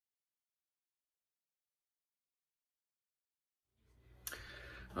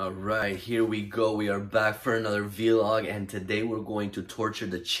Alright, here we go. We are back for another vlog, and today we're going to torture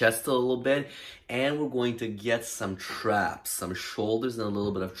the chest a little bit, and we're going to get some traps, some shoulders and a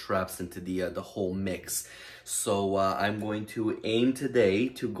little bit of traps into the whole mix. So I'm going to aim today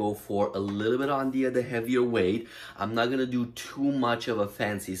to go for a little bit on the heavier weight. I'm not gonna do too much of a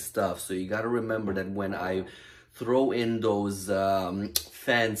fancy stuff, so you gotta remember that when I throw in those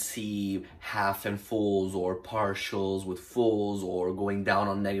fancy half and fulls or partials with fulls or going down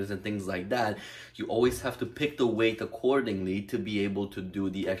on negatives and things like that, you always have to pick the weight accordingly to be able to do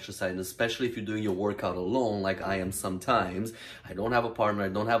the exercise, and especially if you're doing your workout alone like I am sometimes. I don't have a partner, I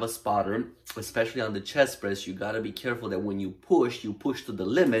don't have a spotter. Especially on the chest press, you gotta be careful that when you push to the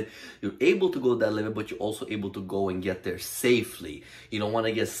limit. You're able to go that limit, but you're also able to go and get there safely. You don't want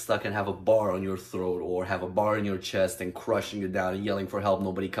to get stuck and have a bar on your throat or have a bar in your chest and crushing you down and yelling for help,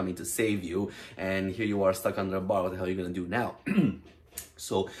 nobody coming to save you, and here you are stuck under a bar. What the hell are you gonna do now?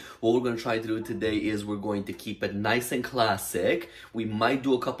 So what we're going to try to do today is we're going to keep it nice and classic. We might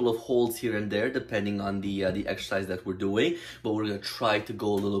do a couple of holds here and there depending on the exercise that we're doing, but we're going to try to go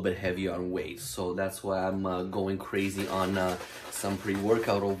a little bit heavier on weight. So that's why I'm going crazy on some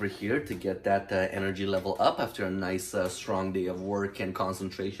pre-workout over here to get that energy level up after a nice strong day of work and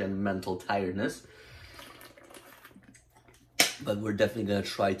concentration, mental tiredness. But we're definitely going to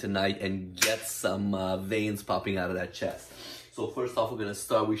try tonight and get some veins popping out of that chest. So first off,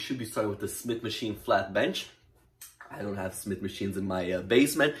 we should be starting with the Smith machine flat bench. I don't have Smith machines in my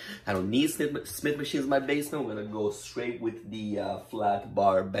basement. I don't need Smith machines in my basement. We're gonna go straight with the flat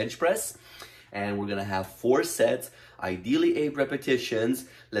bar bench press. And we're gonna have 4 sets, ideally 8 repetitions.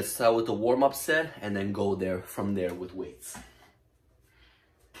 Let's start with the warm-up set and then go from there with weights.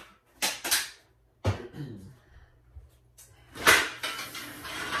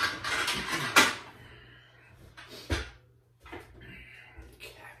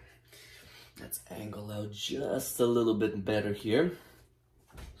 Angle out just a little bit better here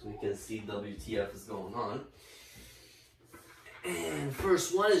so we can see WTF is going on. And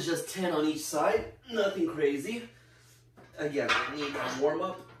first one is just 10 on each side, nothing crazy. Again, we need a warm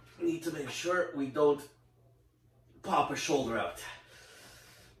up, need to make sure we don't pop a shoulder out.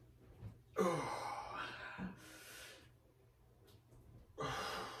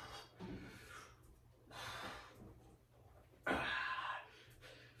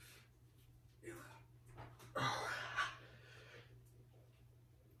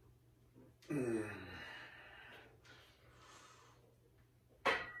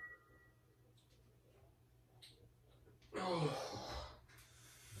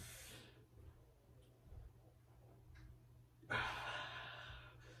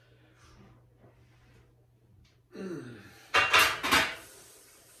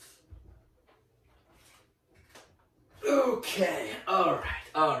 Okay, all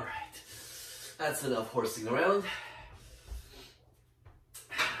right. That's enough horsing around.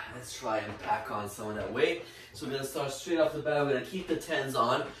 Let's try and pack on some of that weight. So we're gonna start straight off the bat. We're gonna keep the 10s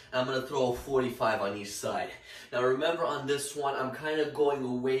on, and I'm gonna throw a 45 on each side. Now remember, on this one, I'm kind of going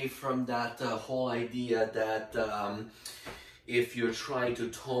away from that whole idea that if you're trying to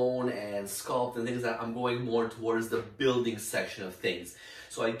tone and sculpt and things like that, I'm going more towards the building section of things.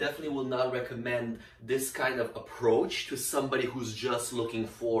 So I definitely will not recommend this kind of approach to somebody who's just looking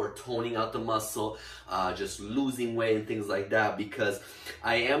for toning out the muscle, just losing weight and things like that, because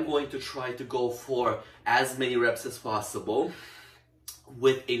I am going to try to go for as many reps as possible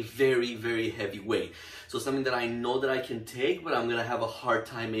with a very, very heavy weight. So something that I know that I can take, but I'm gonna have a hard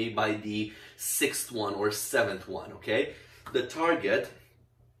time maybe by the 6th one or 7th one, okay? The target,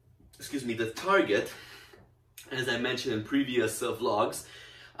 as I mentioned in previous vlogs,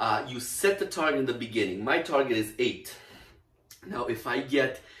 you set the target in the beginning. My target is 8. Now, if I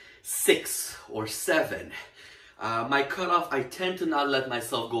get 6 or 7, my cutoff, I tend to not let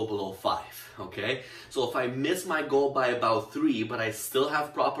myself go below 5, okay? So if I miss my goal by about 3, but I still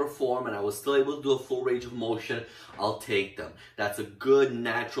have proper form and I was still able to do a full range of motion, I'll take them. That's a good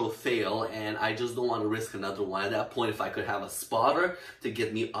natural fail, and I just don't want to risk another one. At that point, if I could have a spotter to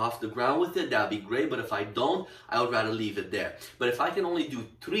get me off the ground with it, that'd be great, but if I don't, I would rather leave it there. But if I can only do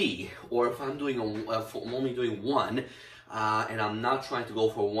 3, or if I'm only doing 1, and I'm not trying to go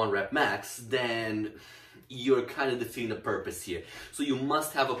for a 1 rep max, then you're kind of defeating the purpose here. So you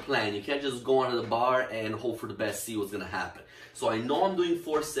must have a plan. You can't just go under the bar and hope for the best, see what's gonna happen. So I know I'm doing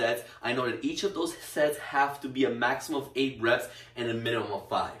 4 sets. I know that each of those sets have to be a maximum of 8 reps and a minimum of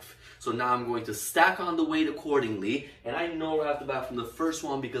 5. So now I'm going to stack on the weight accordingly, and I know right off the bat from the first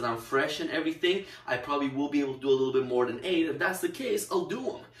one, because I'm fresh and everything, I probably will be able to do a little bit more than 8. If that's the case, I'll do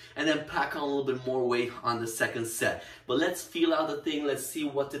them. and then pack on a little bit more weight on the second set. But let's feel out the thing. Let's see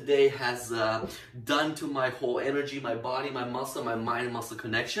what today has done to my whole energy, my body, my muscle, my mind and muscle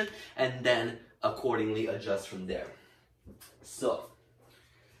connection, and then accordingly adjust from there. So,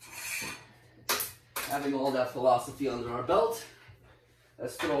 having all that philosophy under our belt,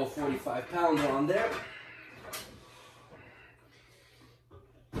 let's throw a 45-pounder on there.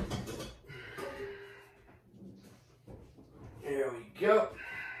 There we go.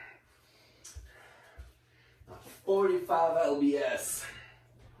 45 lbs.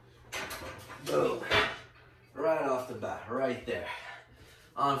 Boom. Right off the bat, right there.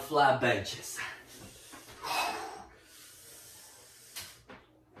 On flat benches.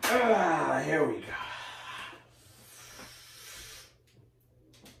 Here we go.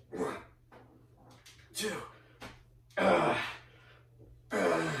 1, 2.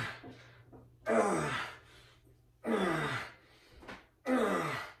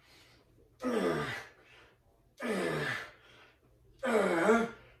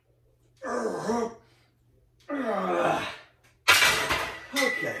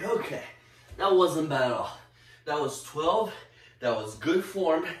 Okay. That wasn't bad at all. That was 12. That was good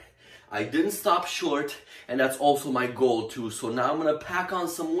form. I didn't stop short, and that's also my goal too. So now I'm gonna pack on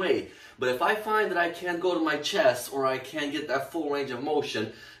some weight. But if I find that I can't go to my chest or I can't get that full range of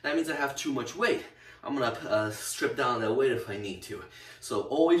motion, that means I have too much weight. I'm gonna strip down that weight if I need to. So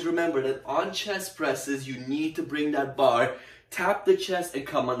always remember that on chest presses, you need to bring that bar, tap the chest and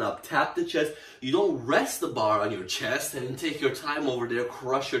come on up. Tap the chest. You don't rest the bar on your chest and take your time over there,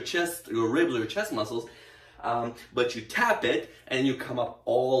 crush your chest, your ribs or your chest muscles. But you tap it and you come up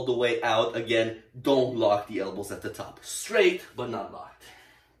all the way out. Again, don't lock the elbows at the top. Straight, but not locked.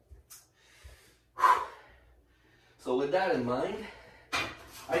 So with that in mind,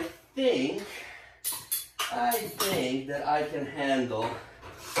 I think that I can handle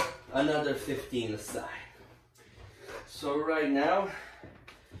another 15 aside. So right now,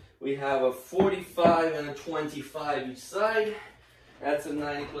 we have a 45 and a 25 each side. That's a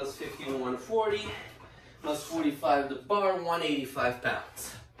 90 plus 50, 140. Plus 45 the bar, 185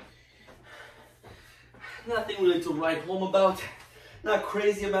 pounds. Nothing really to write home about. Not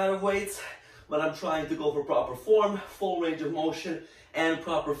crazy amount of weights, but I'm trying to go for proper form, full range of motion, and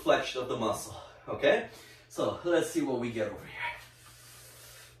proper flexion of the muscle. Okay? So let's see what we get over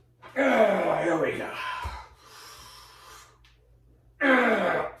here. Here we go.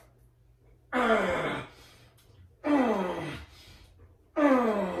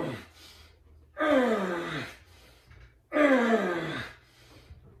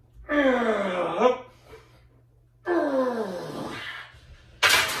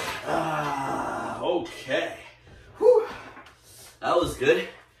 Okay. Whew. That was good.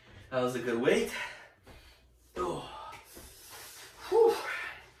 That was a good weight. Oh. Whew.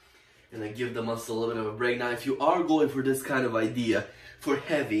 And then give the muscle a little bit of a break. Now, if you are going for this kind of idea, for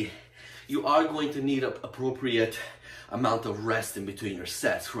heavy, you are going to need an appropriate amount of rest in between your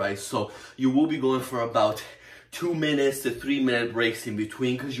sets, right? So you will be going for about 2 minutes to 3 minute breaks in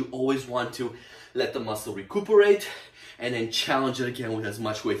between, because you always want to let the muscle recuperate and then challenge it again with as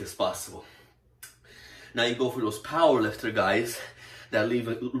much weight as possible. Now you go for those power lifter guys that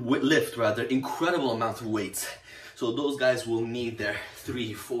lift incredible amounts of weights. So those guys will need their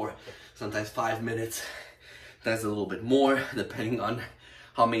 3, 4, sometimes 5 minutes. That's a little bit more depending on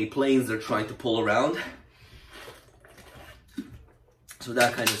how many planes they're trying to pull around. So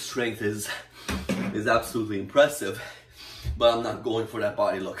that kind of strength is absolutely impressive, but I'm not going for that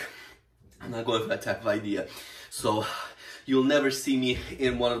body look. I'm not going for that type of idea. So you'll never see me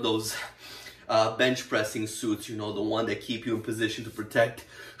in one of those bench pressing suits, you know, the one that keep you in position to protect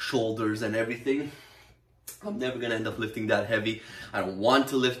shoulders and everything. I'm never gonna end up lifting that heavy. I don't want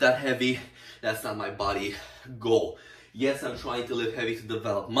to lift that heavy. That's not my body goal. Yes, I'm trying to lift heavy to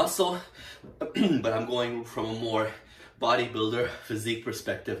develop muscle, but I'm going from a more bodybuilder physique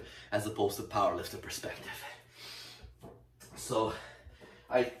perspective as opposed to powerlifter perspective. So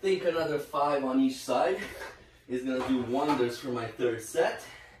I think another 5 on each side is gonna do wonders for my third set.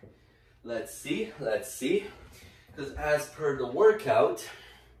 Let's see. Because as per the workout,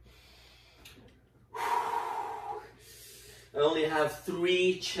 I only have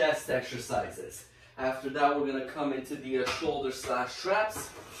 3 chest exercises. After that, we're gonna come into the shoulder / traps.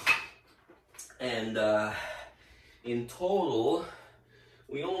 And in total,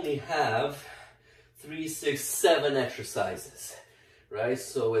 we only have 3, 6, 7 exercises, right?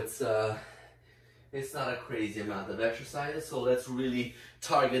 So it's not a crazy amount of exercises. So let's really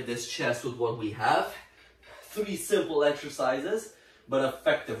target this chest with what we have. 3 simple exercises, but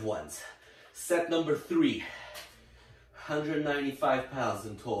effective ones. Set number 3. 195 pounds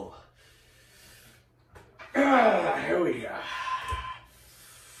in total. Here we go.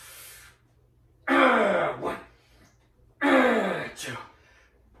 1, 2,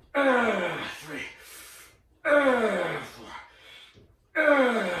 3, 4, 5,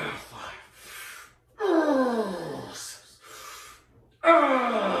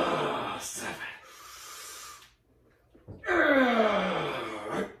 7.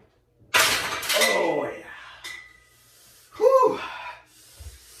 Oh yeah. Whew.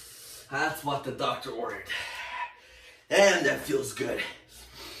 That's what the doctor ordered. And that feels good.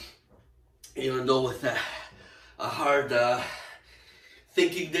 Even though with a hard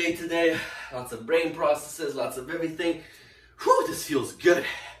thinking day today, lots of brain processes, lots of everything. Whew, this feels good.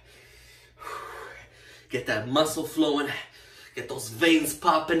 Get that muscle flowing, get those veins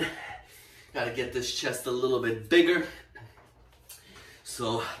popping. Gotta get this chest a little bit bigger.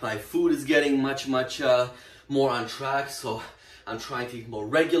 So my food is getting much more on track. So I'm trying to eat more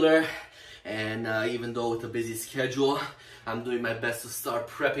regular. And even though with a busy schedule, I'm doing my best to start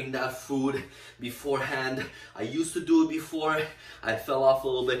prepping that food beforehand. I used to do it before. I fell off a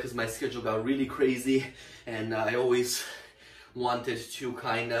little bit because my schedule got really crazy. And I always wanted to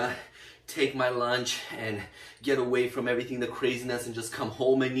kind of take my lunch and get away from everything, the craziness, and just come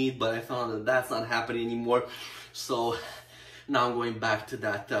home and eat. But I found that that's not happening anymore. So now I'm going back to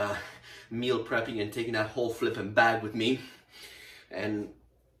that meal prepping and taking that whole flipping bag with me. And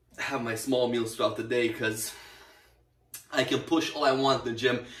have my small meals throughout the day, because I can push all I want in the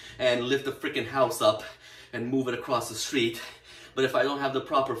gym and lift the freaking house up and move it across the street. But if I don't have the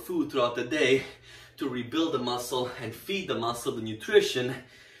proper food throughout the day to rebuild the muscle and feed the muscle the nutrition,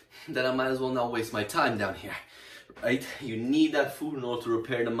 then I might as well not waste my time down here, right? You need that food in order to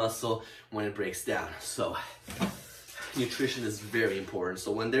repair the muscle when it breaks down. So nutrition is very important.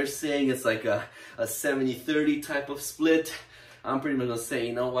 So when they're saying it's like a 70-30 type of split, I'm pretty much gonna say,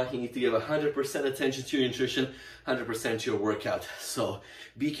 you know what, you need to give 100% attention to your nutrition, 100% to your workout. So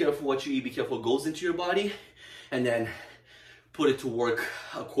be careful what you eat, be careful what goes into your body, and then put it to work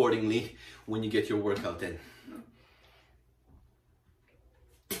accordingly when you get your workout in.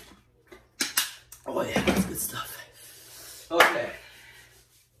 Oh yeah, that's good stuff. Okay,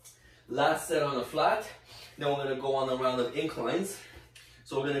 last set on the flat. Then we're gonna go on a round of inclines.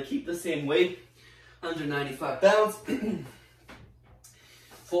 So we're gonna keep the same weight, 195 pounds.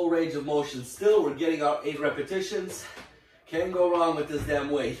 Full range of motion still. We're getting our 8 repetitions. Can't go wrong with this damn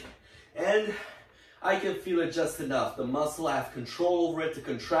weight. And I can feel it just enough. The muscle, I have control over it to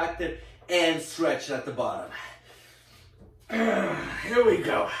contract it and stretch at the bottom. Here we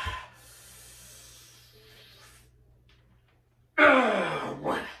go.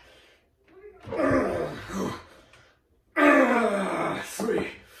 1, 3,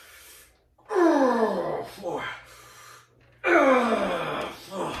 4,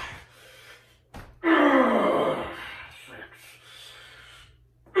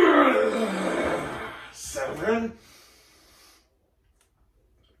 7.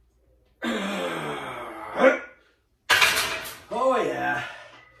 Oh yeah,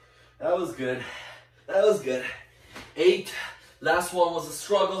 that was good. That was good. 8. Last one was a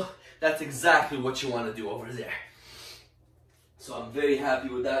struggle. That's exactly what you want to do over there. So I'm very happy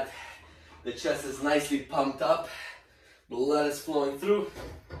with that. The chest is nicely pumped up. Blood is flowing through.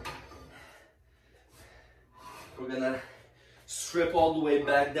 We're gonna strip all the way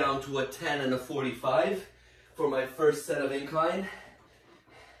back down to a 10 and a 45 for my first set of incline.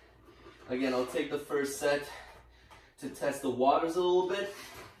 Again, I'll take the first set to test the waters a little bit.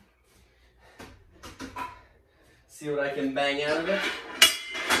 See what I can bang out of it.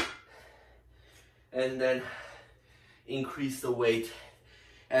 And then increase the weight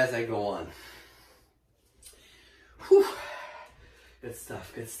as I go on. Whew. Good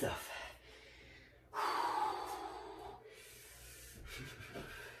stuff, good stuff.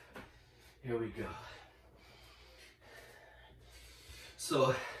 Here we go.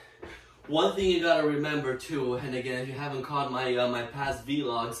 So, one thing you gotta remember too, and again, if you haven't caught my my past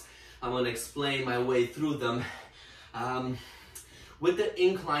vlogs, I'm gonna explain my way through them. With the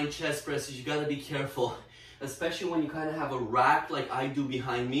incline chest presses, you gotta be careful, especially when you kind of have a rack like I do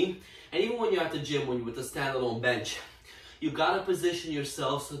behind me, and even when you're at the gym, when you're with a standalone bench. You gotta position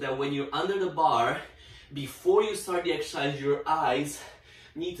yourself so that when you're under the bar, before you start the exercise, your eyes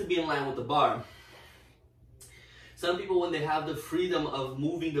need to be in line with the bar. Some people, when they have the freedom of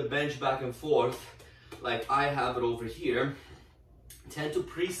moving the bench back and forth, like I have it over here, tend to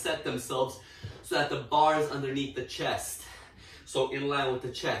preset themselves so that the bar is underneath the chest. So in line with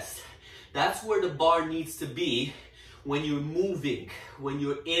the chest. That's where the bar needs to be when you're moving, when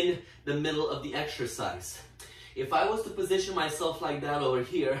you're in the middle of the exercise. If I was to position myself like that over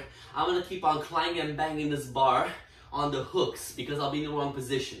here, I'm gonna keep on clanging and banging this bar on the hooks because I'll be in the wrong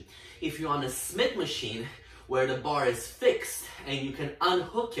position. If you're on a Smith machine where the bar is fixed and you can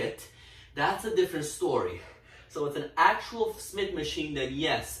unhook it, that's a different story. So it's an actual Smith machine that,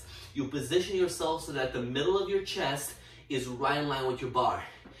 yes, you position yourself so that the middle of your chest is right in line with your bar.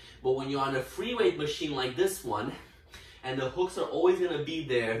 But when you're on a free weight machine like this one, and the hooks are always gonna be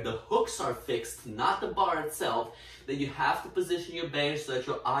there, the hooks are fixed, not the bar itself, then you have to position your bench so that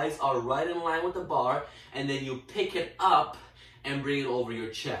your eyes are right in line with the bar, and then you pick it up and bring it over your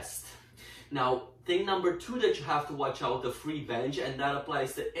chest. Now, thing number 2 that you have to watch out with the free bench, and that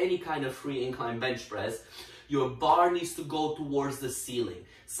applies to any kind of free incline bench press, your bar needs to go towards the ceiling.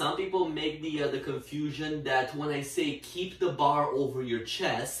 Some people make the confusion that when I say keep the bar over your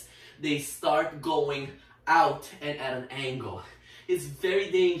chest, they start going out and at an angle. It's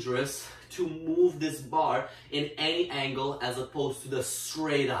very dangerous to move this bar in any angle as opposed to the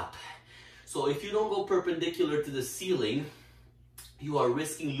straight up. So if you don't go perpendicular to the ceiling, you are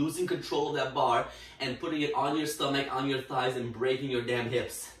risking losing control of that bar and putting it on your stomach, on your thighs, and breaking your damn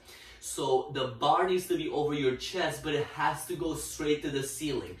hips. So the bar needs to be over your chest, but it has to go straight to the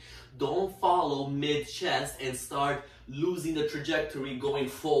ceiling. Don't follow mid-chest and start losing the trajectory going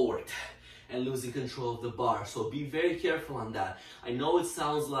forward and losing control of the bar. So be very careful on that. I know it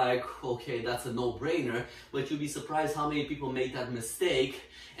sounds like, okay, that's a no-brainer, but you'll be surprised how many people make that mistake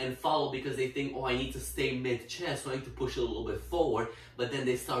and follow because they think, oh, I need to stay mid-chest, so I need to push it a little bit forward, but then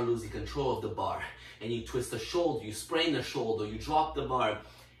they start losing control of the bar. And you twist the shoulder, you sprain the shoulder, you drop the bar.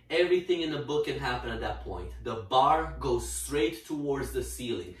 Everything in the book can happen at that point. The bar goes straight towards the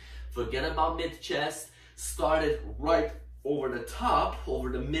ceiling. Forget about mid-chest, start it right over the top, over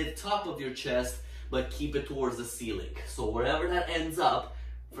the mid-top of your chest, but keep it towards the ceiling. So wherever that ends up,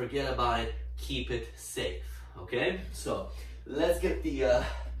 forget about it, keep it safe, okay? So let's get the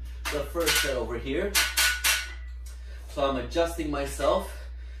first set over here. So I'm adjusting myself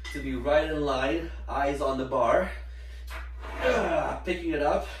to be right in line, eyes on the bar, picking it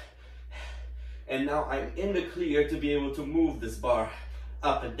up, and now I'm in the clear to be able to move this bar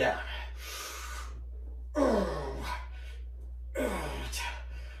up and down.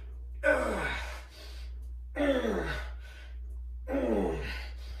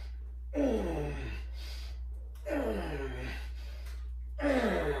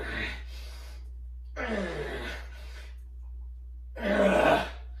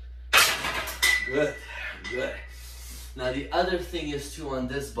 Good, good. Now the other thing is too on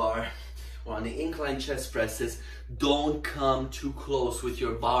this bar, or on the incline chest presses, don't come too close with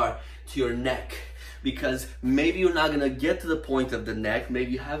your bar to your neck, because maybe you're not gonna get to the point of the neck,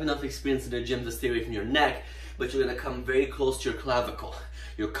 maybe you have enough experience in the gym to stay away from your neck, but you're gonna come very close to your clavicle,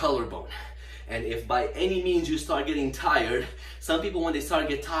 your collarbone. And if by any means you start getting tired, some people when they start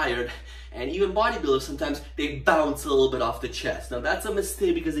to get tired, and even bodybuilders sometimes, they bounce a little bit off the chest. Now that's a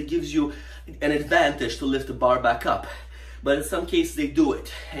mistake because it gives you an advantage to lift the bar back up. But in some cases they do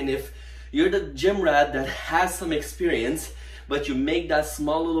it. And if you're the gym rat that has some experience, but you make that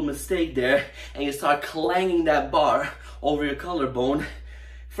small little mistake there and you start clanging that bar over your collarbone,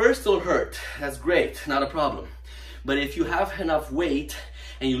 first it'll hurt. That's great, not a problem. But if you have enough weight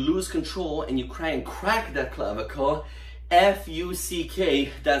and you lose control and you try and crack that clavicle,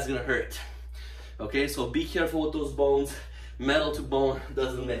 F-U-C-K, that's gonna hurt. Okay, so be careful with those bones. Metal to bone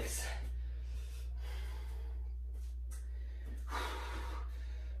doesn't mix.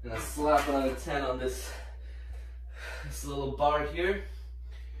 I'm gonna slap another 10 on this little bar here.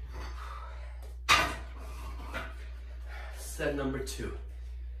 Set number 2.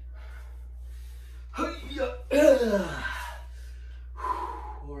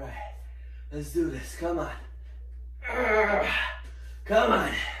 Alright, let's do this, come on. Come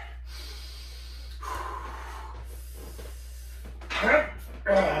on.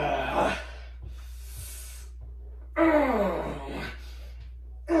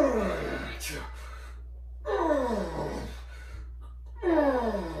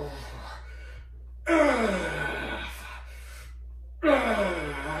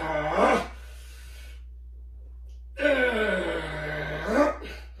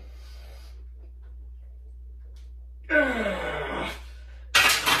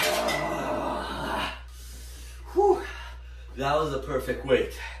 That was a perfect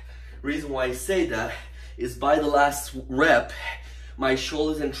weight. Reason why I say that is by the last rep, my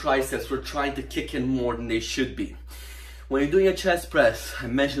shoulders and triceps were trying to kick in more than they should be. When you're doing a chest press, I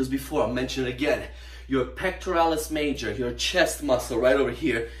mentioned this before, I'll mention it again, your pectoralis major, your chest muscle right over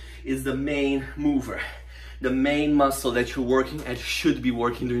here, is the main mover. The main muscle that you're working and should be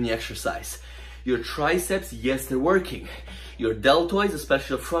working during the exercise. Your triceps, yes, they're working. Your deltoids,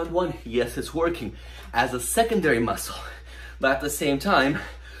 especially the front one, yes, it's working as a secondary muscle. But at the same time,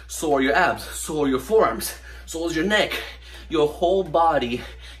 so are your abs, so are your forearms, so is your neck. Your whole body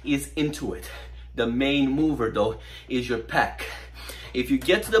is into it. The main mover though is your pec. If you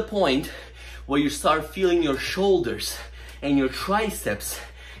get to the point where you start feeling your shoulders and your triceps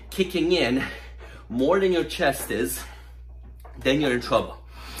kicking in more than your chest is, then you're in trouble.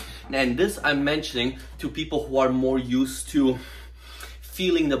 And this I'm mentioning to people who are more used to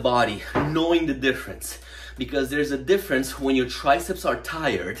feeling the body, knowing the difference. Because there's a difference when your triceps are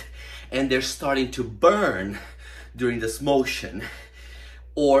tired and they're starting to burn during this motion,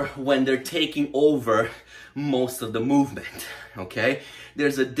 or when they're taking over most of the movement, okay?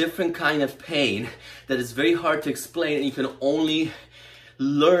 There's a different kind of pain that is very hard to explain, and you can only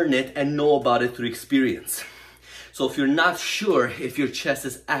learn it and know about it through experience. So if you're not sure if your chest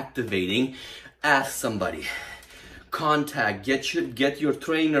is activating, ask somebody. Contact, get your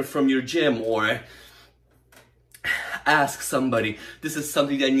trainer from your gym, or ask somebody. This is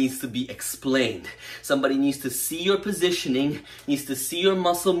something that needs to be explained. Somebody needs to see your positioning, needs to see your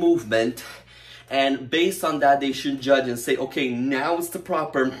muscle movement, and based on that, they should judge and say, okay, now it's the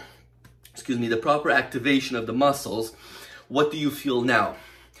proper activation of the muscles. What do you feel now?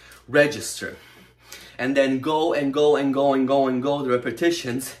 Register. And then go and go and go and go and go the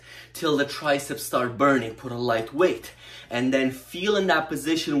repetitions till the triceps start burning. Put a light weight. And then feel in that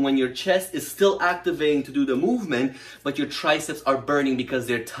position when your chest is still activating to do the movement, but your triceps are burning because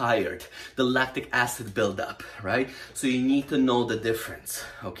they're tired. The lactic acid buildup, right? So you need to know the difference,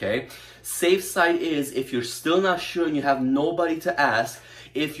 okay? Safe side is, if you're still not sure and you have nobody to ask,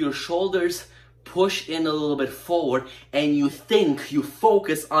 if your shoulders push in a little bit forward and you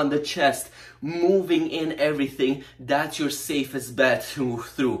focus on the chest, moving in everything, that's your safest bet to move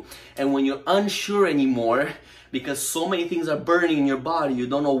through. And when you're unsure anymore, because so many things are burning in your body, you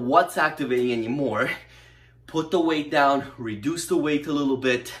don't know what's activating anymore, put the weight down, reduce the weight a little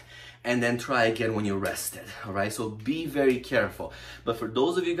bit, and then try again when you're rested, all right? So be very careful. But for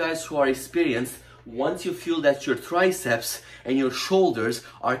those of you guys who are experienced, once you feel that your triceps and your shoulders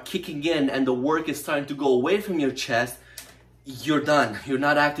are kicking in and the work is starting to go away from your chest, you're done. You're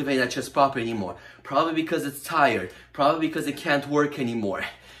not activating that chest properly anymore. Probably because it's tired. Probably because it can't work anymore.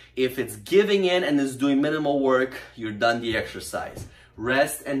 If it's giving in and is doing minimal work, you're done the exercise.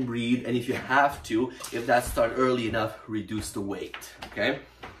 Rest and breathe, and if you have to, if that starts early enough, reduce the weight, okay?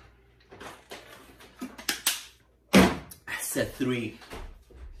 Set 3.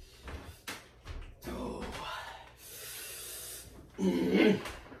 Oh.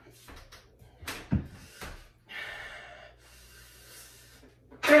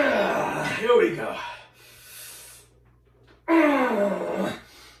 Here we go.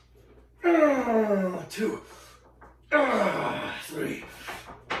 2, 3,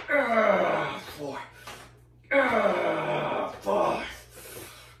 4, 5,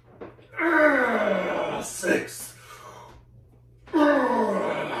 6,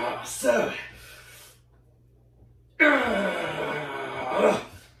 7.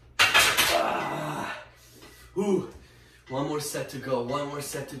 One more set to go, one more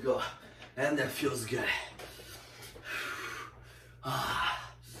set to go. And that feels good.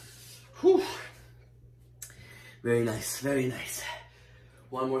 Whew. Very nice, very nice.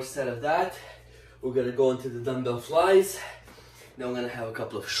 One more set of that. We're gonna go into the dumbbell flies. Then we're gonna have a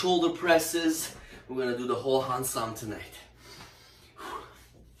couple of shoulder presses. We're gonna do the whole Hansam tonight.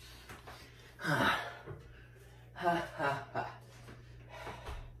 Ha ha ha.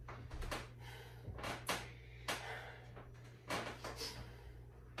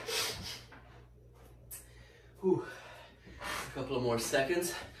 Whew. A couple of more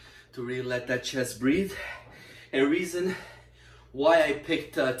seconds to really let that chest breathe. And reason why I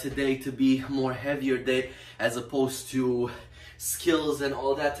picked today to be more heavier day as opposed to skills and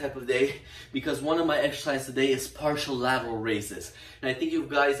all that type of day, because one of my exercises today is partial lateral raises. And I think you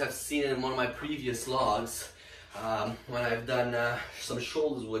guys have seen it in one of my previous vlogs when I've done some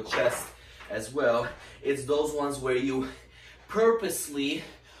shoulders with chest as well. It's those ones where you purposely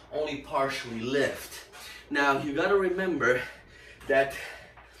only partially lift. Now you gotta remember that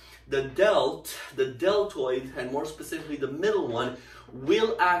the deltoid, and more specifically the middle one,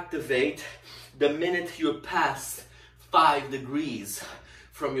 will activate the minute you're past 5 degrees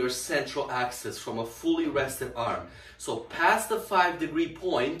from your central axis, from a fully rested arm. So past the 5-degree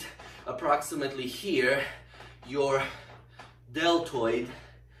point, approximately here, your deltoid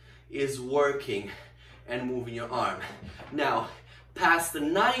is working and moving your arm. Now, past the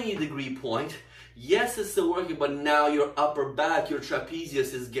 90-degree point, Yes, it's still working, but now your upper back, your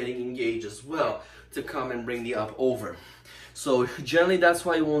trapezius is getting engaged as well to come and bring the up over. So generally that's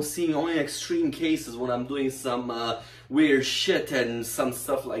why you won't see me only in extreme cases when I'm doing some weird shit and some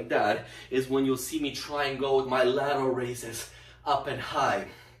stuff like that, is when you'll see me try and go with my lateral raises up and high.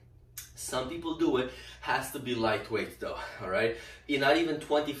 Some people do it, has to be lightweight though, all right? You're not even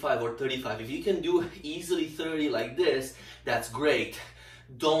 25 or 35. If you can do easily 30 like this, that's great.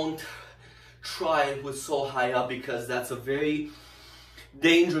 Don't try it with so high up, because that's a very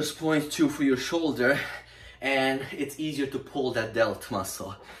dangerous point too for your shoulder, and it's easier to pull that delt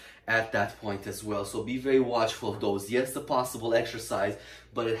muscle at that point as well. So be very watchful of those. Yes, the possible exercise,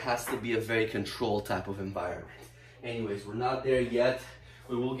 but it has to be a very controlled type of environment. Anyways, we're not there yet.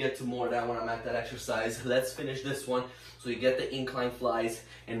 We will get to more of that when I'm at that exercise. Let's finish this one so you get the incline flies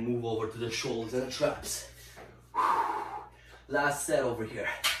and move over to the shoulders and the traps. Last set over here.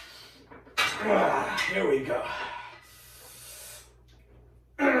 Here we go.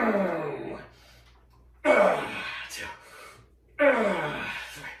 2, 3,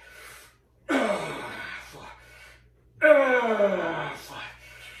 4,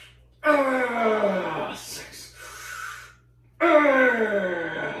 5, 6,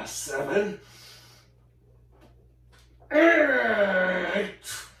 7, 8.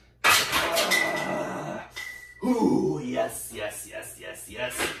 Ooh, yes, yes, yes, yes,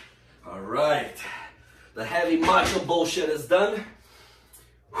 yes. All right, the heavy macho bullshit is done.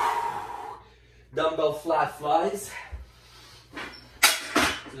 Dumbbell flat flies. So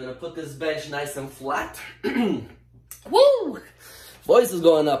I'm gonna put this bench nice and flat. Woo! Voice is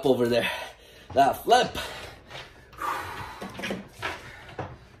going up over there. That flip.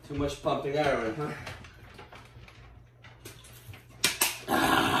 Too much pumping iron, huh?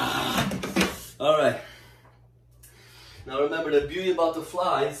 All right. Now remember, the beauty about the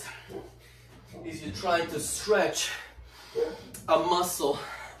flies is you're trying to stretch a muscle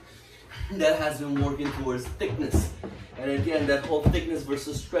that has been working towards thickness. And again, that whole thickness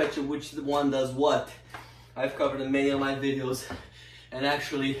versus stretch, of which one does what, I've covered in many of my videos. And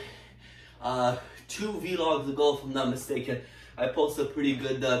actually, 2 vlogs ago, if I'm not mistaken, I posted a pretty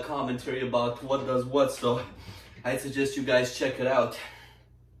good commentary about what does what, so I suggest you guys check it out.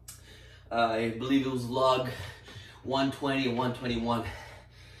 I believe it was vlog 120 and 121.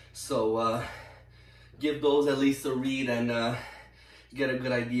 So give those at least a read and get a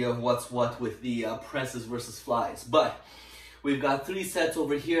good idea of what's what with the presses versus flies. But we've got 3 sets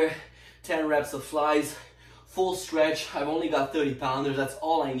over here, 10 reps of flies, full stretch. I've only got 30 pounders. That's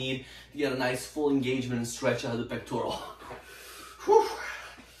all I need to get a nice full engagement and stretch out of the pectoral. Whew.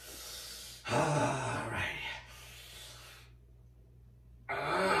 All right.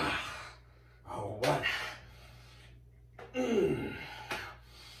 1.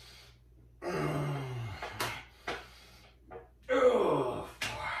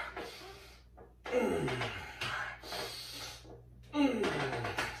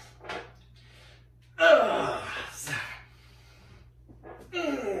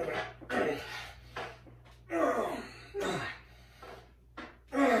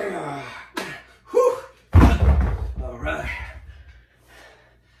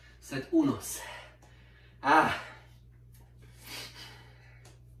 Set unos.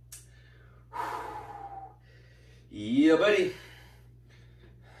 Yeah, buddy.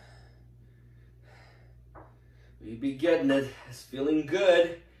 We be getting it. It's feeling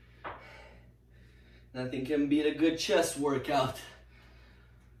good. Nothing can beat a good chest workout.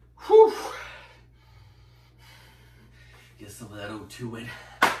 Whew. Get some of that O2 in.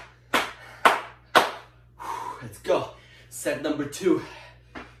 Let's go. Set number 2.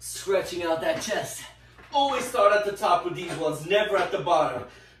 Stretching out that chest. Always start at the top with these ones, never at the bottom.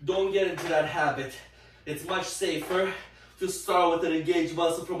 Don't get into that habit. It's much safer to start with an engaged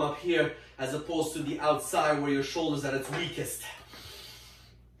muscle from up here as opposed to the outside where your shoulder's at its weakest.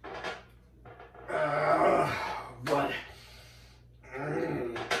 1,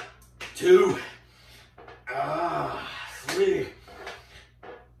 2, 3,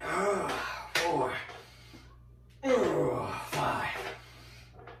 4, 5,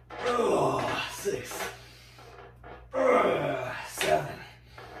 6, 7,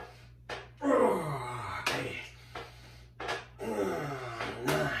 8,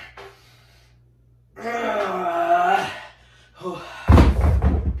 9.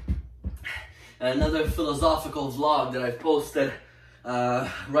 Another philosophical vlog that I posted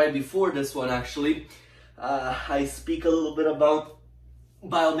right before this one, actually. I speak a little bit about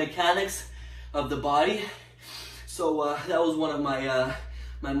biomechanics of the body. So that was one of my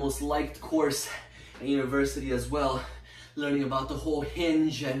my most liked course in university as well, learning about the whole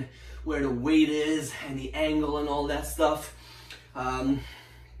hinge and where the weight is and the angle and all that stuff.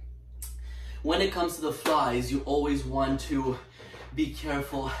 When it comes to the flies, you always want to be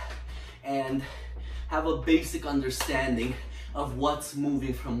careful and have a basic understanding of what's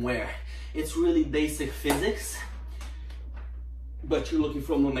moving from where. It's really basic physics, but you're looking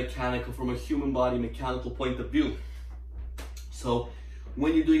from a human body mechanical point of view. So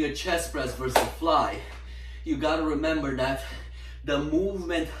when you're doing a chest press versus a fly, you gotta remember that the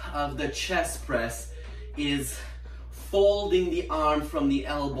movement of the chest press is folding the arm from the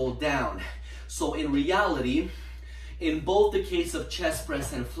elbow down. So in reality, in both the case of chest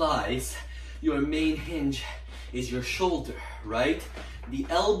press and flies, your main hinge is your shoulder, right? The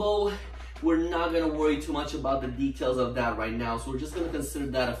elbow, we're not gonna worry too much about the details of that right now, so we're just gonna consider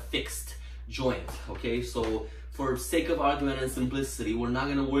that a fixed joint, okay? So for sake of argument and simplicity, we're not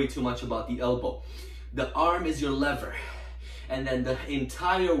gonna worry too much about the elbow. The arm is your lever, and then the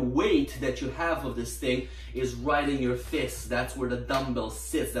entire weight that you have of this thing is right in your fist. That's where the dumbbell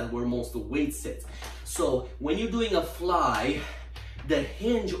sits, that's where most of the weight sits. So when you're doing a fly, the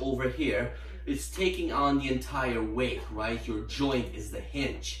hinge over here is taking on the entire weight, right? Your joint is the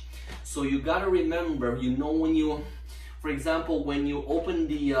hinge. So you gotta remember, you know, when you, for example, when you open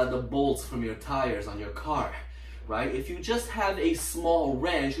the bolts from your tires on your car, right? If you just have a small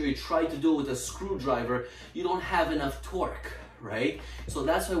wrench or you try to do it with a screwdriver, you don't have enough torque, right? So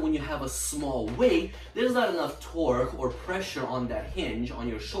that's why when you have a small weight, there's not enough torque or pressure on that hinge on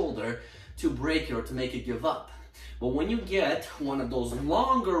your shoulder to break it or to make it give up. But when you get one of those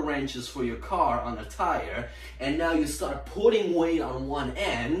longer wrenches for your car on a tire, and now you start putting weight on one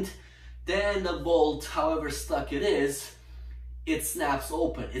end, then the bolt, however stuck it is, it snaps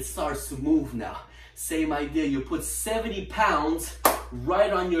open. It starts to move now. Same idea, you put 70 pounds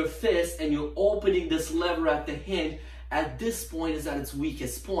right on your fist and you're opening this lever at the hinge. At this point is at its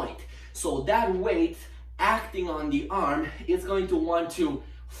weakest point. So that weight acting on the arm is going to want to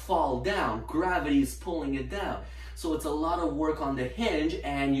fall down. Gravity is pulling it down. So it's a lot of work on the hinge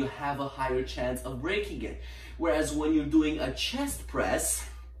and you have a higher chance of breaking it. Whereas when you're doing a chest press,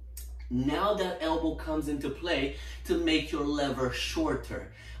 now that elbow comes into play to make your lever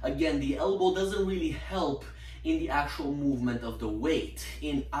shorter. Again, the elbow doesn't really help in the actual movement of the weight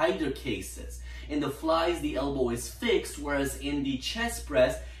in either cases. In the flies, the elbow is fixed, whereas in the chest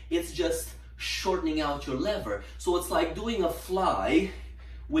press, it's just shortening out your lever. So it's like doing a fly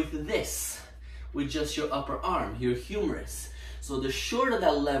with this, with just your upper arm, your humerus. So the shorter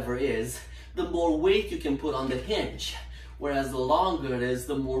that lever is, the more weight you can put on the hinge. Whereas the longer it is,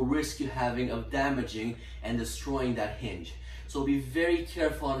 the more risk you're having of damaging and destroying that hinge. So be very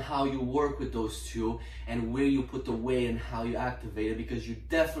careful on how you work with those two and where you put the weight and how you activate it, because you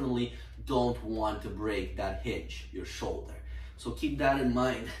definitely don't want to break that hinge, your shoulder. So keep that in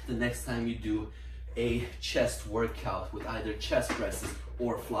mind the next time you do a chest workout with either chest presses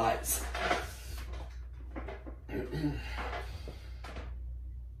or flies.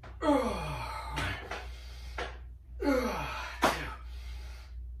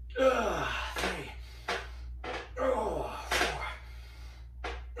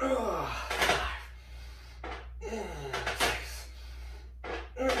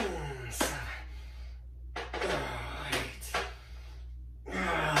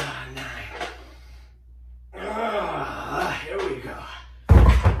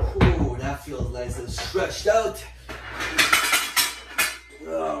 Nice and stretched out.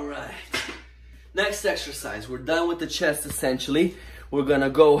 All right. Next exercise. We're done with the chest essentially. We're gonna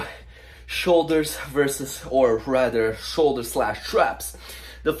go shoulders versus, or rather, shoulder slash traps.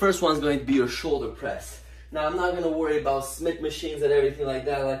 The first one's going to be your shoulder press. Now I'm not gonna worry about Smith machines and everything like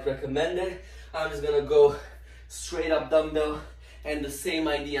that like recommended. I'm just gonna go straight up dumbbell, and the same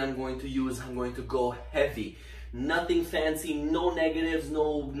idea I'm going to use. I'm going to go heavy. Nothing fancy, no negatives,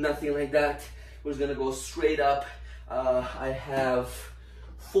 no nothing like that. We're just gonna go straight up. I have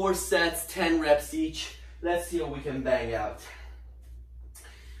 4 sets, 10 reps each. Let's see what we can bang out.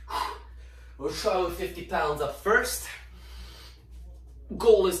 We'll try with 50 pounds up first.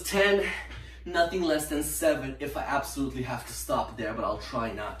 Goal is 10, nothing less than 7 if I absolutely have to stop there, but I'll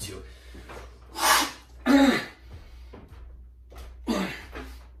try not to. 1,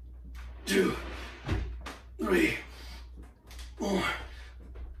 2, 3, 4,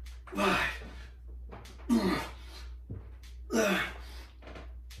 5,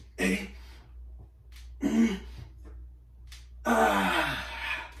 8.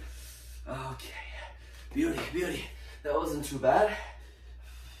 Okay, beauty. That wasn't too bad.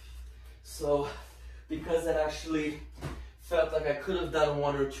 So, because that actually felt like I could have done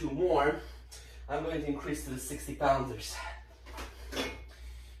 1 or 2 more, I'm going to increase to the 60 pounders.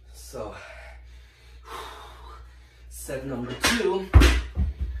 So, set number 2,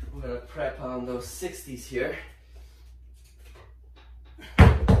 we're gonna prep on those 60s here.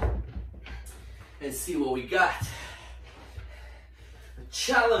 And see what we got. A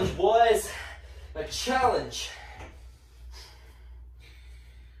challenge, boys, a challenge.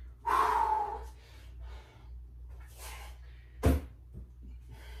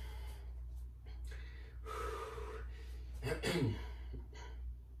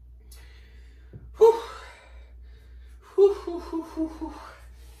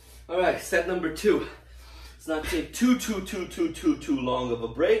 All right, set number 2. Let's not take too long of a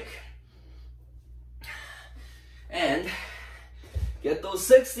break. And get those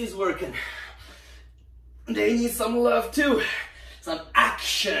 60s working. They need some love too. Some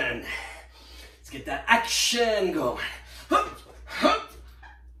action. Let's get that action going. Hup, hup.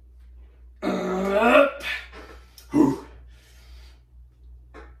 Up.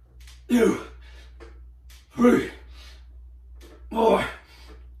 2, 3, 4.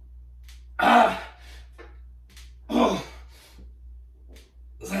 Oh.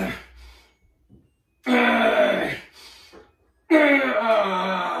 7.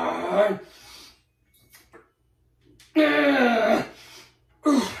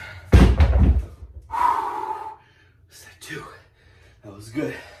 Set 2. That was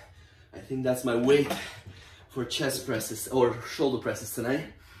good. I think that's my weight for chest presses or shoulder presses tonight.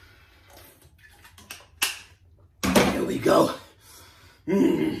 Here we go.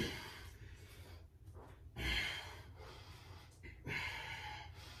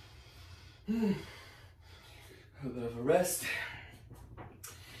 A bit of a rest.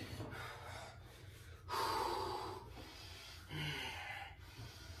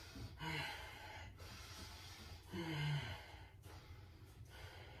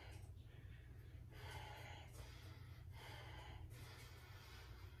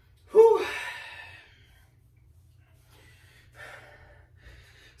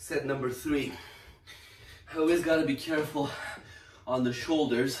 Set number 3. I always got to be careful on the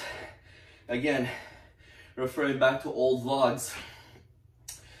shoulders. Again, referring back to old vlogs,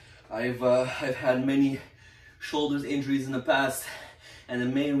 I've had many shoulders injuries in the past, and the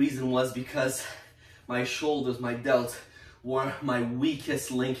main reason was because my shoulders, my delts, were my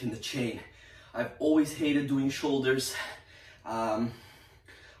weakest link in the chain. I've always hated doing shoulders. I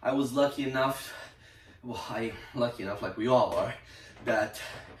was lucky enough, like we all are, that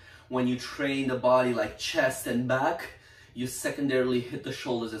when you train the body like chest and back, you secondarily hit the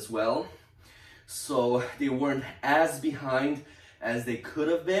shoulders as well. So they weren't as behind as they could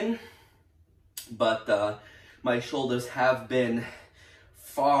have been, but my shoulders have been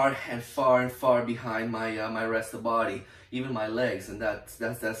far and far behind my rest of the body, even my legs, and that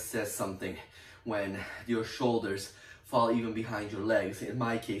says something when your shoulders fall even behind your legs, in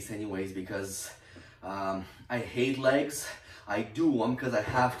my case anyways, because I hate legs. I do them because I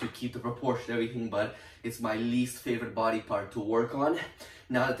have to keep the proportion and everything, but it's my least favorite body part to work on.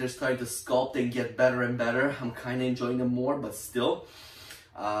 Now that they're starting to sculpt and get better and better, I'm kind of enjoying them more, but still.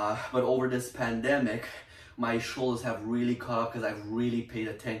 But over this pandemic, my shoulders have really caught up because I've really paid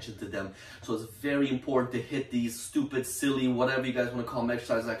attention to them. So it's very important to hit these stupid, silly, whatever you guys want to call them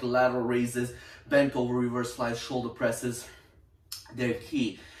exercises, like lateral raises, bent over reverse flies, shoulder presses. They're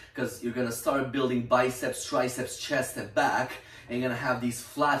key, because you're gonna start building biceps, triceps, chest, and back, and you're gonna have these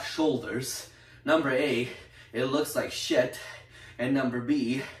flat shoulders. Number A, it looks like shit, and number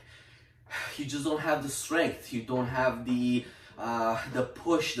B, you just don't have the strength. You don't have the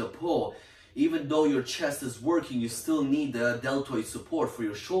push, the pull. Even though your chest is working, you still need the deltoid support for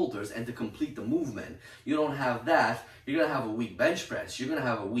your shoulders and to complete the movement. You don't have that, you're gonna have a weak bench press, you're gonna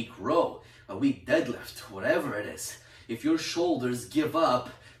have a weak row, a weak deadlift, whatever it is. If your shoulders give up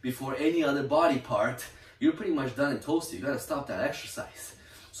before any other body part, you're pretty much done and toasted. You gotta stop that exercise.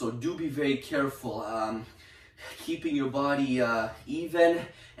 So do be very careful, keeping your body even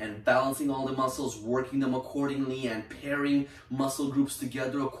and balancing all the muscles, working them accordingly, and pairing muscle groups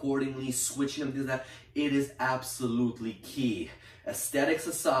together accordingly, switching them to that. It is absolutely key. Aesthetics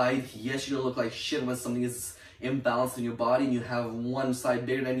aside, yes, you're gonna look like shit when something is imbalanced in your body and you have one side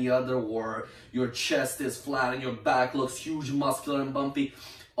bigger than the other, or your chest is flat and your back looks huge, muscular and bumpy.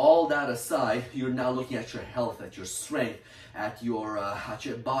 All that aside, you're now looking at your health, at your strength, at your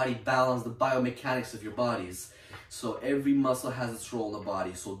body balance, the biomechanics of your bodies. So every muscle has its role in the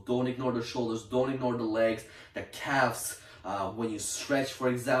body. So don't ignore the shoulders, don't ignore the legs, the calves. When you stretch, for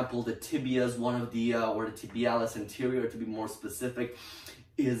example, the tibia is one of the, or the tibialis anterior to be more specific,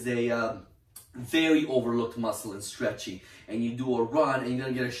 is a very overlooked muscle in stretching. And you do a run and you're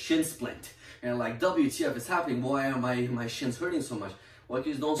gonna get a shin splint. And like, WTF is happening? Why are my shins hurting so much? what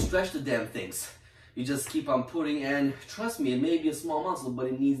you don't stretch the damn things. You just keep on putting, and trust me, it may be a small muscle, but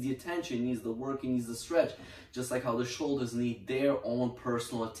it needs the attention, it needs the work, it needs the stretch. Just like how the shoulders need their own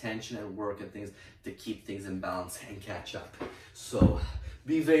personal attention and work and things to keep things in balance and catch up. So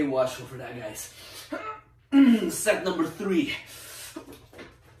be very watchful for that, guys. Set number 3.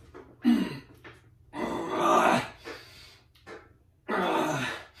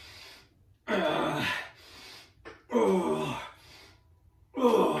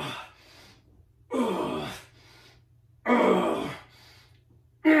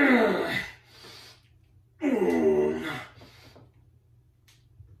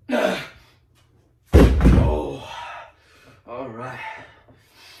 All right,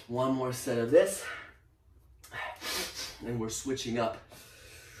 one more set of this, and we're switching up.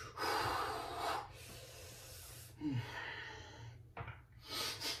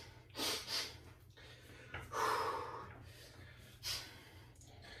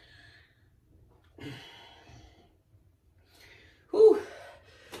 Whew.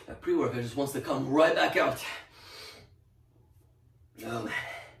 That pre-workout just wants to come right back out. Oh, man.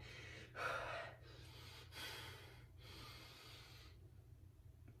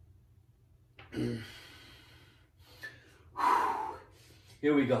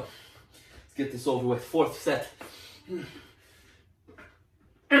 Here we go. Let's get this over with. 4th set.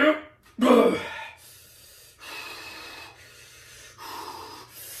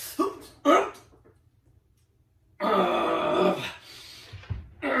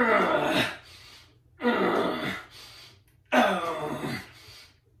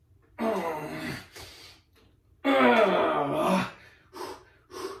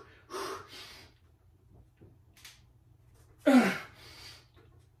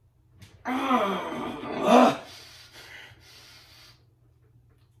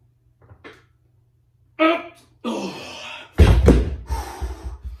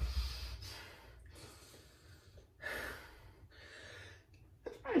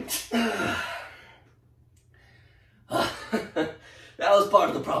 That was part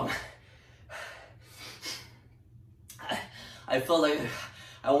of the problem. I felt like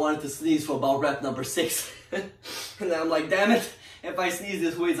I wanted to sneeze for about rep number 6. And then I'm like, damn it, if I sneeze,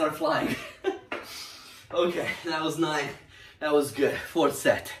 these weights are flying. Okay, that was 9. That was good. 4th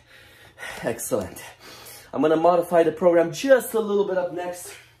set. Excellent. I'm gonna modify the program just a little bit up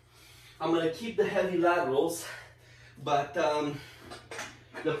next. I'm gonna keep the heavy laterals, but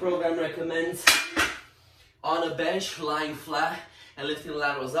the program recommends on a bench, lying flat and lifting the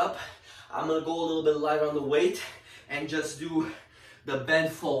laterals up. I'm gonna go a little bit lighter on the weight and just do the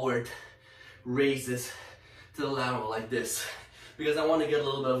bend forward raises to the lateral like this, because I want to get a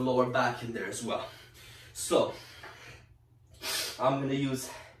little bit of lower back in there as well. So I'm gonna use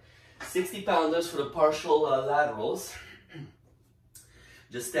 60 pounders for the partial laterals,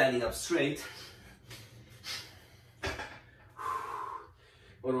 just standing up straight.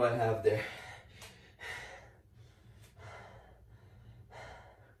 What do I have there?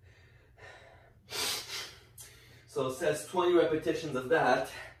 So it says 20 repetitions of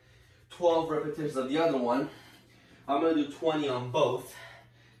that, 12 repetitions of the other one. I'm gonna do 20 on both.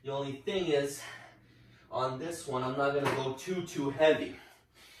 The only thing is, on this one, I'm not gonna go too heavy.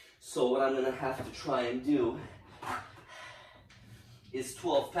 So what I'm gonna have to try and do is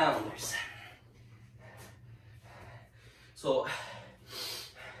 12 pounders. So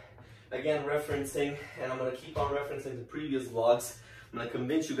again, referencing, and I'm gonna keep on referencing the previous vlogs. I'm gonna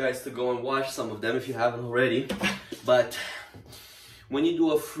convince you guys to go and watch some of them if you haven't already. But when you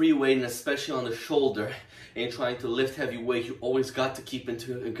do a free weight, and especially on the shoulder, and you're trying to lift heavy weight, you always got to keep in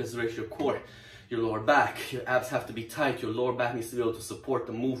consideration your core, your lower back. Your abs have to be tight. Your lower back needs to be able to support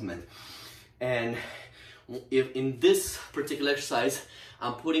the movement. And if in this particular exercise,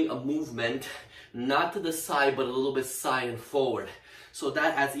 I'm putting a movement not to the side, but a little bit side and forward. So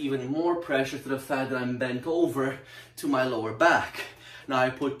that adds even more pressure to the fact that I'm bent over to my lower back. Now I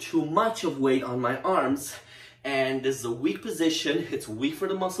put too much of weight on my arms, and this is a weak position. It's weak for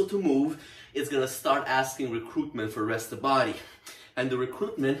the muscle to move. It's gonna start asking recruitment for the rest of the body. And the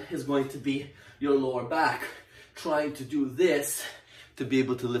recruitment is going to be your lower back trying to do this to be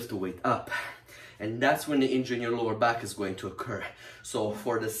able to lift the weight up. And that's when the injury in your lower back is going to occur. So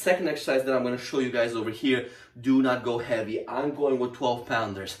for the second exercise that I'm gonna show you guys over here, do not go heavy. I'm going with 12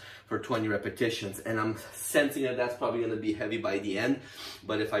 pounders for 20 repetitions, and I'm sensing that that's probably gonna be heavy by the end.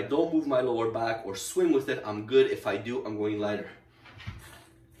 But if I don't move my lower back or swing with it, I'm good. If I do, I'm going lighter.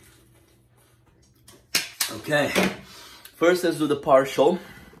 Okay, first let's do the partial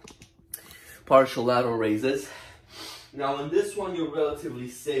lateral raises. Now in this one, you're relatively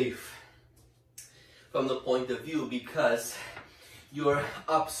safe from the point of view, because you're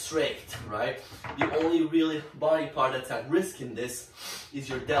up straight, right? The only really body part that's at risk in this is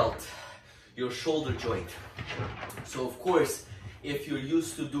your delt, your shoulder joint. So of course, if you're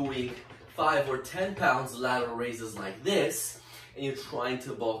used to doing 5 or 10 pounds lateral raises like this, and you're trying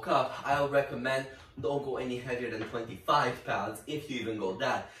to bulk up, I would recommend don't go any heavier than 25 pounds, if you even go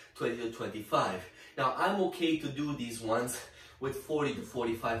that, 20 to 25. Now, I'm okay to do these ones with 40 to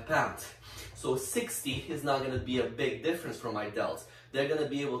 45 pounds. So 60 is not gonna be a big difference for my delts. They're gonna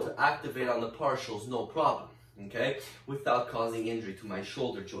be able to activate on the partials, no problem, okay? Without causing injury to my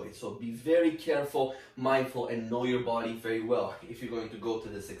shoulder joint. So be very careful, mindful, and know your body very well if you're going to go to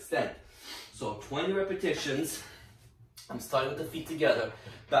this extent. So 20 repetitions. I'm starting with the feet together.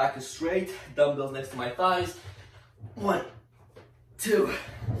 Back is straight, dumbbells next to my thighs. 1, 2,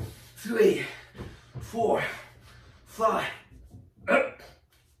 3, 4, 5,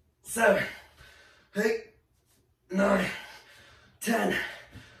 7, 8, 9, 10,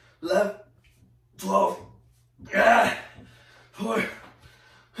 11, 12, 4,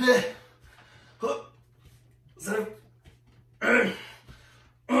 7,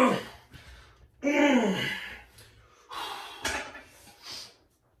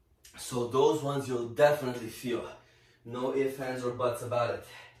 So those ones you'll definitely feel. No ifs, ands, or buts about it.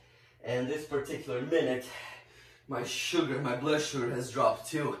 And this particular minute, my blood sugar has dropped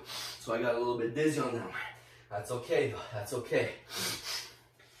too. So I got a little bit dizzy on them. That's okay though, that's okay.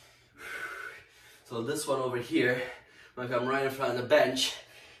 So this one over here, like I'm right in front of the bench,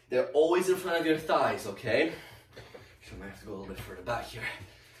 they're always in front of your thighs, okay? So I might have to go a little bit further back here.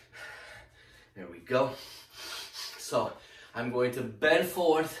 There we go. So I'm going to bend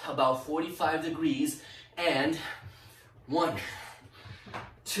forward about 45 degrees and 1,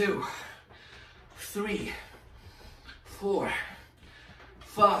 2, 3, 4,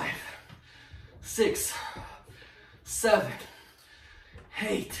 5, 6, 7,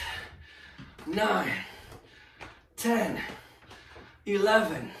 8, 9, 10,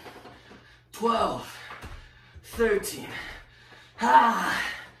 11, 12, 13,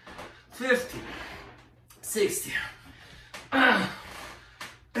 15, 16,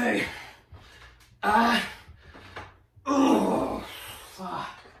 8, oh, fuck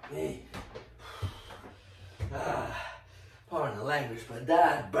me. Pardon the language, but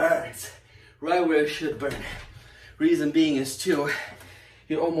that burns right where it should burn. Reason being is too,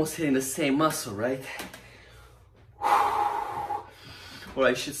 you're almost hitting the same muscle, right? Or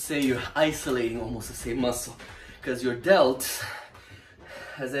I should say you're isolating almost the same muscle, because your delts,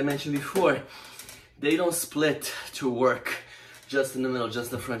 as I mentioned before, they don't split to work just in the middle,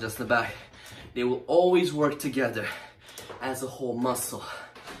 just the front, just the back. They will always work together as a whole muscle.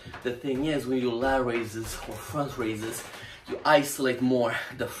 The thing is, when you do lat raises or front raises, you isolate more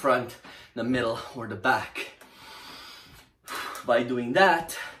the front, the middle, or the back. By doing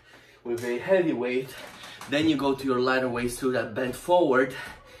that with very heavy weight, then you go to your lighter weights too that bend forward,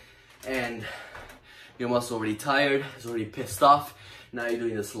 and your muscle already tired, it's already pissed off. Now you're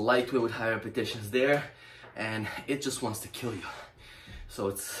doing this lightweight with high repetitions there, and it just wants to kill you. So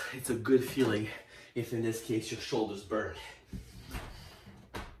it's a good feeling if in this case your shoulders burn.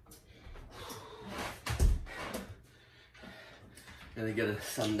 Gonna get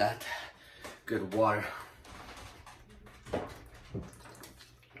some of that good water.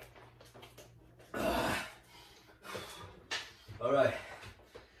 All right,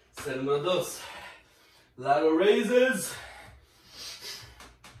 segment dos, lateral raises.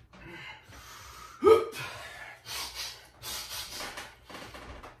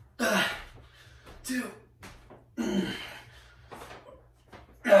 2.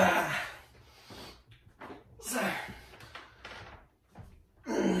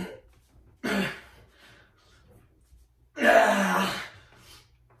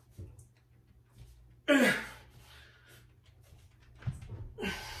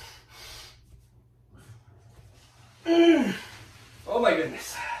 Oh my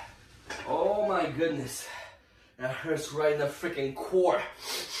goodness. Oh my goodness. That hurts right in the freaking core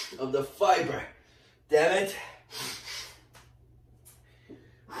of the fiber. Damn it.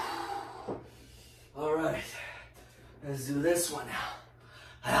 All right. Let's do this one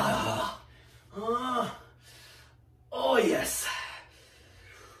now. Oh yes.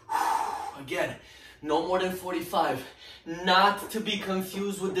 Again, no more than 45. Not to be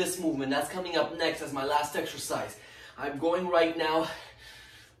confused with this movement. That's coming up next as my last exercise. I'm going right now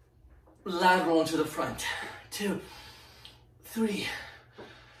lateral into the front. 2, 3,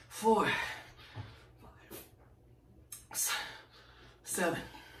 4, 5, 7,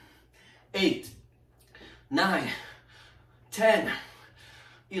 8, 9, 10,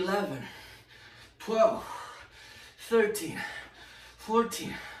 11, 12, 13,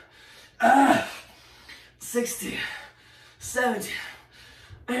 14, 16, 17,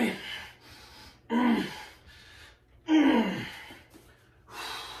 8.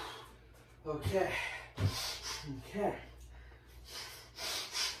 Okay. Okay.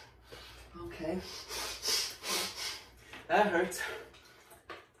 Okay. That hurts.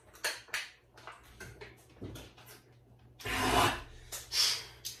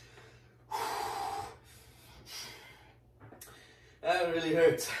 That really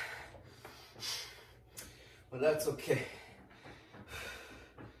hurts. But that's okay.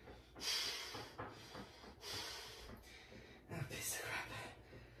 That piece of crap.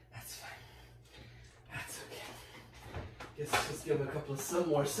 That's fine. That's okay. Guess just give it a couple of some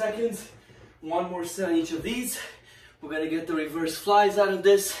more seconds. One more set on each of these. We're gonna get the reverse flies out of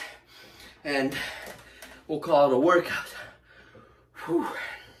this, and we'll call it a workout. Whew.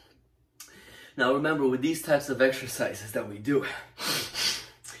 Now remember, with these types of exercises that we do,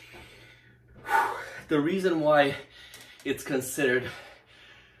 the reason why it's considered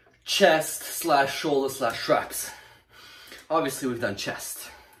chest slash shoulder slash traps. Obviously we've done chest,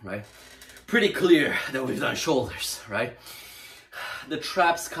 right? Pretty clear that we've done shoulders, right? The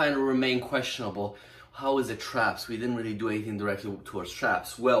traps kind of remain questionable. How is it traps? We didn't really do anything directly towards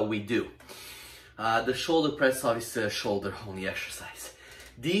traps. Well, we do. The shoulder press, obviously a shoulder only exercise.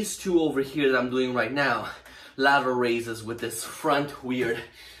 These two over here that I'm doing right now, lateral raises with this front weird.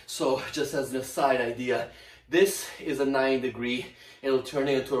 So just as an aside idea, this is a 9-degree. It'll turn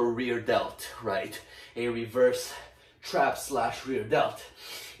into a rear delt, right? A reverse trap slash rear delt.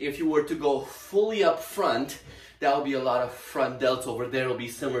 If you were to go fully up front, that would be a lot of front delts over there. It'll be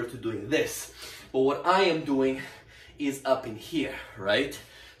similar to doing this. But what I am doing is up in here, right?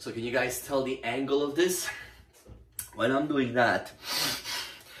 So can you guys tell the angle of this? When I'm doing that,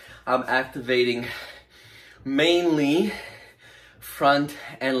 I'm activating mainly front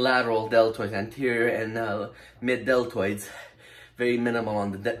and lateral deltoids, anterior and mid deltoids, very minimal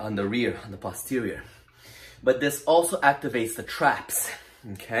on the rear, on the posterior. But this also activates the traps,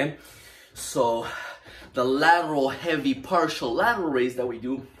 okay? So the lateral heavy partial lateral raise that we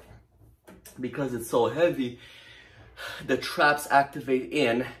do, because it's so heavy, the traps activate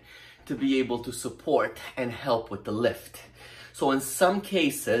in to be able to support and help with the lift. So in some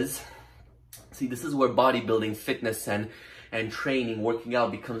cases, see, this is where bodybuilding, fitness, and training, working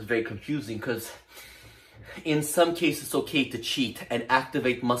out becomes very confusing, because in some cases it's okay to cheat and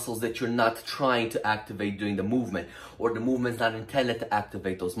activate muscles that you're not trying to activate during the movement, or the movement's not intended to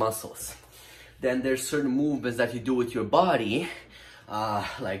activate those muscles. Then there's certain movements that you do with your body,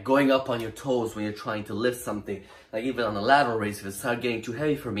 like going up on your toes when you're trying to lift something. Like even on a lateral raise, if it starts getting too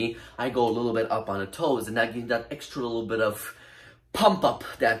heavy for me, I go a little bit up on the toes, and that gives that extra little bit of pump up,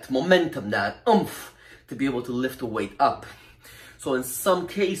 that momentum, that oomph, to be able to lift the weight up. So in some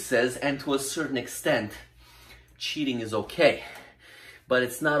cases, and to a certain extent, cheating is okay. But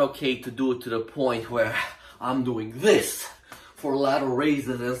it's not okay to do it to the point where I'm doing this for lateral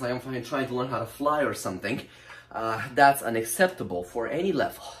raises, and it's like I'm trying to learn how to fly or something. That's unacceptable for any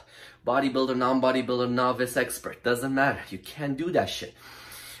level. Bodybuilder, non-bodybuilder, novice, expert, doesn't matter. You can't do that shit.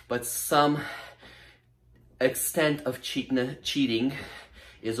 But some extent of cheating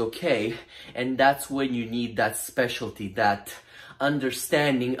is okay, and that's when you need that specialty, that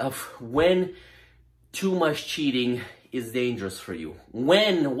understanding of when too much cheating is dangerous for you.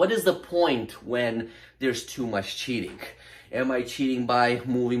 What is the point when there's too much cheating? Am I cheating by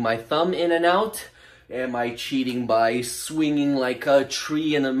moving my thumb in and out? Am I cheating by swinging like a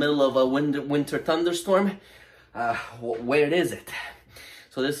tree in the middle of a winter thunderstorm? Where is it?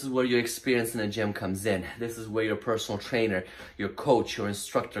 So this is where your experience in the gym comes in. This is where your personal trainer, your coach, your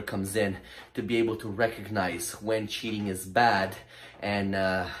instructor comes in, to be able to recognize when cheating is bad and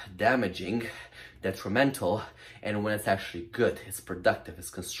damaging, detrimental, and when it's actually good, it's productive, it's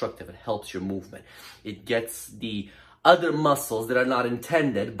constructive, it helps your movement. It gets the other muscles that are not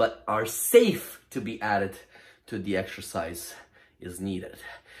intended but are safe to be added to the exercise is needed.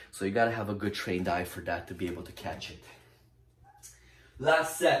 So you gotta have a good trained eye for that to be able to catch it.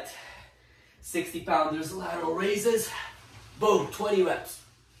 Last set, 60 pounders, lateral raises. Boom, 20 reps.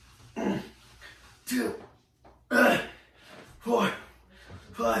 2, 4,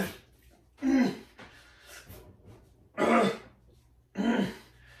 5.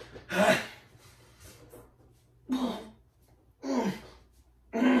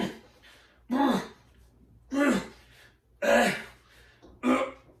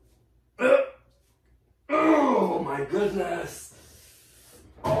 Oh my goodness.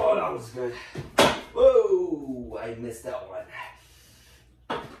 Oh, that was good. Whoa, I missed that one.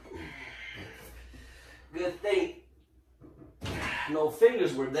 Good thing no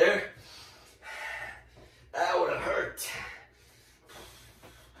fingers were there, that would have hurt.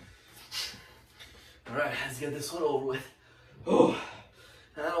 All right, let's get this one over with. Oh,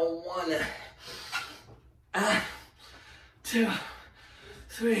 I don't want to. 2,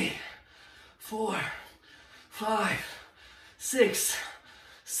 3, 4, 5, 6,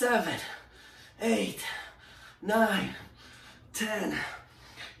 7, 8, 9, 10,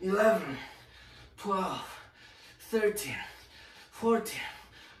 11, 12, 13, 14,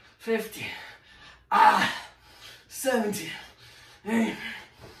 15, 17, 18.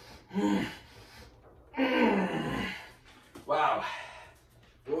 Wow.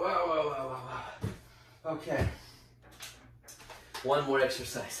 Wow. Okay. One more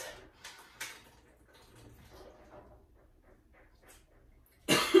exercise.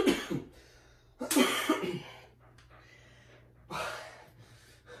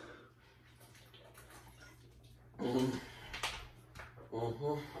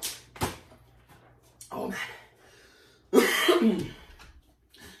 Oh man.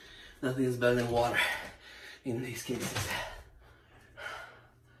 Nothing is better than water in these cases.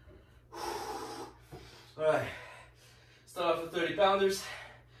 Alright. Start off with 30 pounders.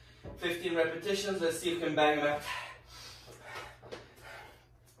 15 repetitions. Let's see if we can bang them out.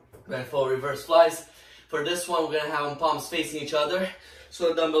 We're gonna follow reverse flies. For this one, we're gonna have them palms facing each other. So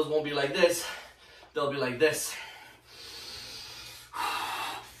the dumbbells won't be like this. They'll be like this.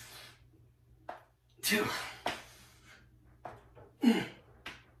 2,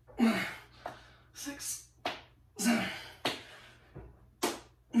 6, 7,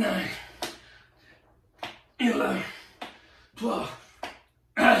 9, 11, 12.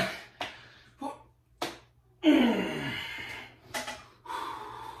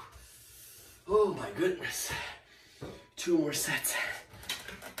 Oh my goodness. 2 more sets.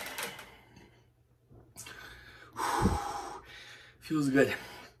 Feels good.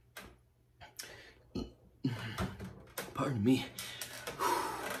 Pardon me.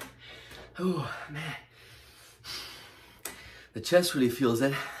 Oh man. The chest really feels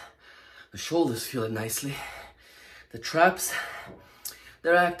it. The shoulders feel it nicely. The traps,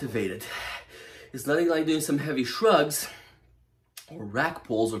 they're activated. It's nothing like doing some heavy shrugs or rack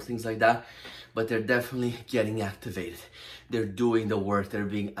pulls or things like that, but they're definitely getting activated. They're doing the work, they're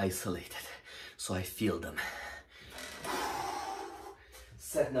being isolated. So I feel them.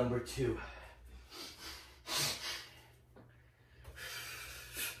 Set number 2.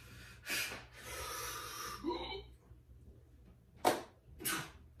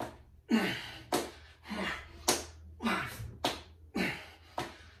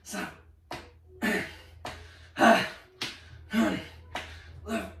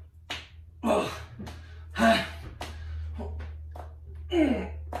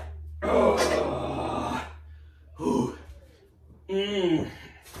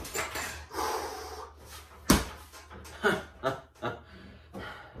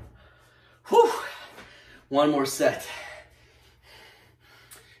 One more set.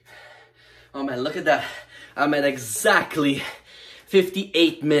 Oh man, look at that. I'm at exactly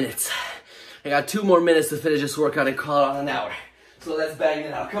 58 minutes. I got 2 more minutes to finish this workout and call it on an hour. So let's bang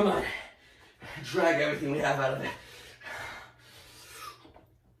it out. Come on. Drag everything we have out of it.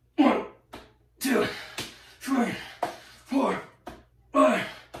 1, 2, 3, 4, 5,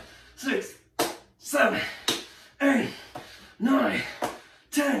 6, 7, 8, 9,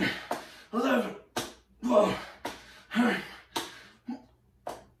 10, 11, 12.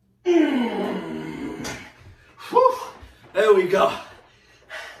 Whew. There we go.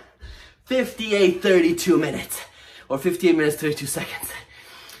 58:32 minutes. Or 58 minutes, 32 seconds.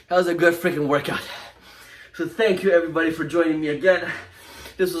 That was a good freaking workout. So thank you everybody for joining me again.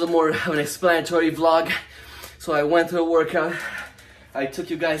 This was a more of an explanatory vlog. So I went through a workout. I took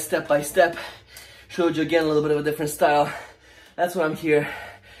you guys step by step. Showed you again a little bit of a different style. That's why I'm here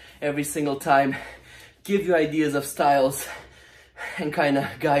every single time. Give you ideas of styles and kind of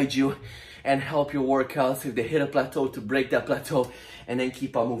guide you and help your workouts if they hit a plateau to break that plateau and then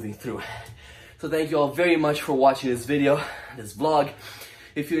keep on moving through. So thank you all very much for watching this video, this vlog.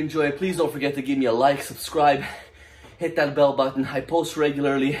 If you enjoy it, please don't forget to give me a like, subscribe, hit that bell button. I post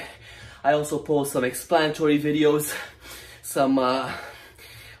regularly. I also post some explanatory videos, some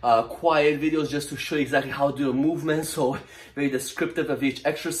quiet videos just to show you exactly how to do the movement, so very descriptive of each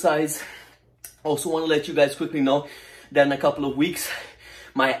exercise. Also want to let you guys quickly know that in a couple of weeks,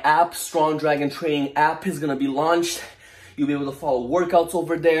 my app, Strong Dragon Training app, is going to be launched. You'll be able to follow workouts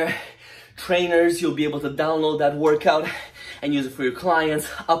over there. Trainers, you'll be able to download that workout and use it for your clients,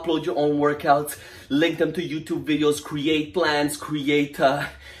 upload your own workouts, link them to YouTube videos, create plans, create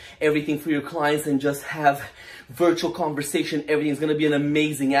everything for your clients and just have virtual conversation. Everything's gonna be an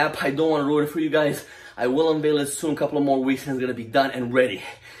amazing app. I don't want to ruin it for you guys. I will unveil it soon, a couple of more weeks, and it's gonna be done and ready.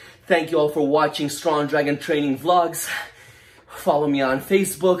 Thank you all for watching Strong Dragon Training Vlogs. Follow me on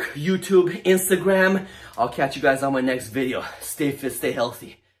Facebook, YouTube, Instagram. I'll catch you guys on my next video. Stay fit, stay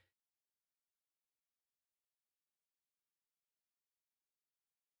healthy.